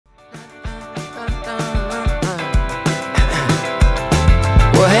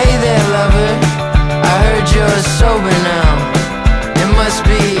you're sober now. It must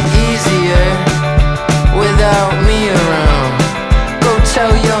be easier without me around. Go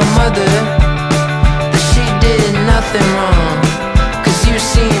tell your mother that she did nothing wrong, 'cause you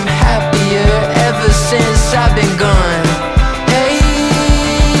seem happier ever since I've been gone. Hey,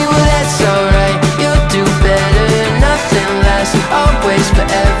 well that's alright, you'll do better. Nothing lasts always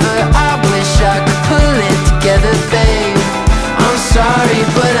forever. I wish I could pull it together, babe. I'm sorry,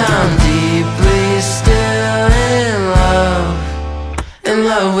 but I'm deeply still in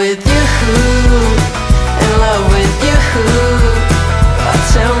love with you, in love with you. Oh,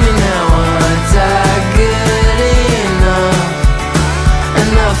 tell me now, was I good enough?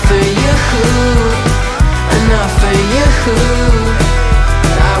 Enough for you, enough for you.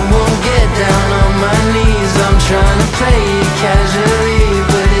 I won't get down on my knees. I'm trying to play it casually,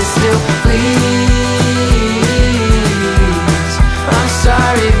 but it still bleeds. I'm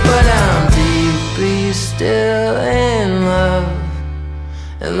sorry, but I'm deeply still in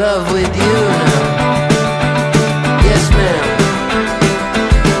love with you now. Yes, ma'am.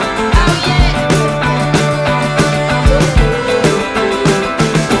 Oh, yeah.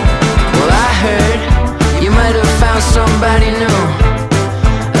 Well, I heard you might have found somebody new.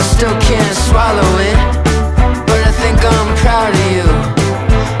 I still can't swallow it, but I think I'm proud of you.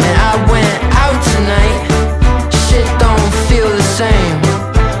 And I went out tonight, shit don't feel the same.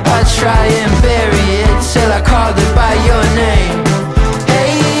 I try and bury it till I called it by your name.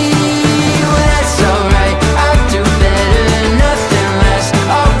 Hey, well that's alright, I'll do better. Nothing lasts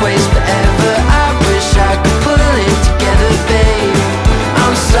always forever. I wish I could pull it together, babe.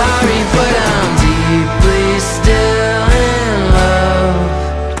 I'm sorry, but I'm deeply still in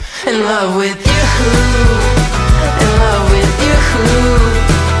love with you, in love with you.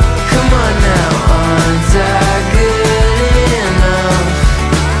 Come on now, aren't I good enough?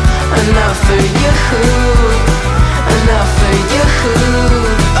 Enough for you, enough for you.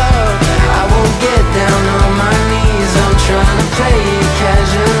 Oh, I won't get down on my knees. I'm trying to play it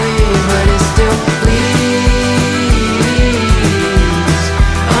casually, but it still bleeds.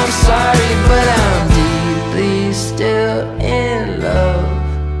 I'm sorry, but I'm deeply still in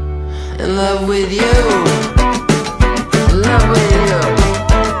love with you, in love with you.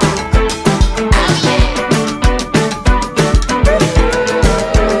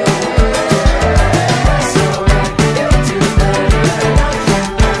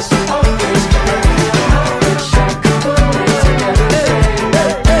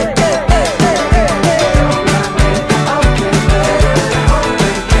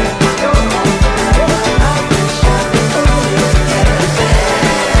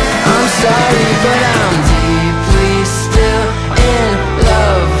 Sorry, but I'm deeply still in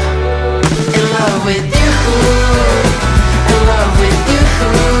love with you.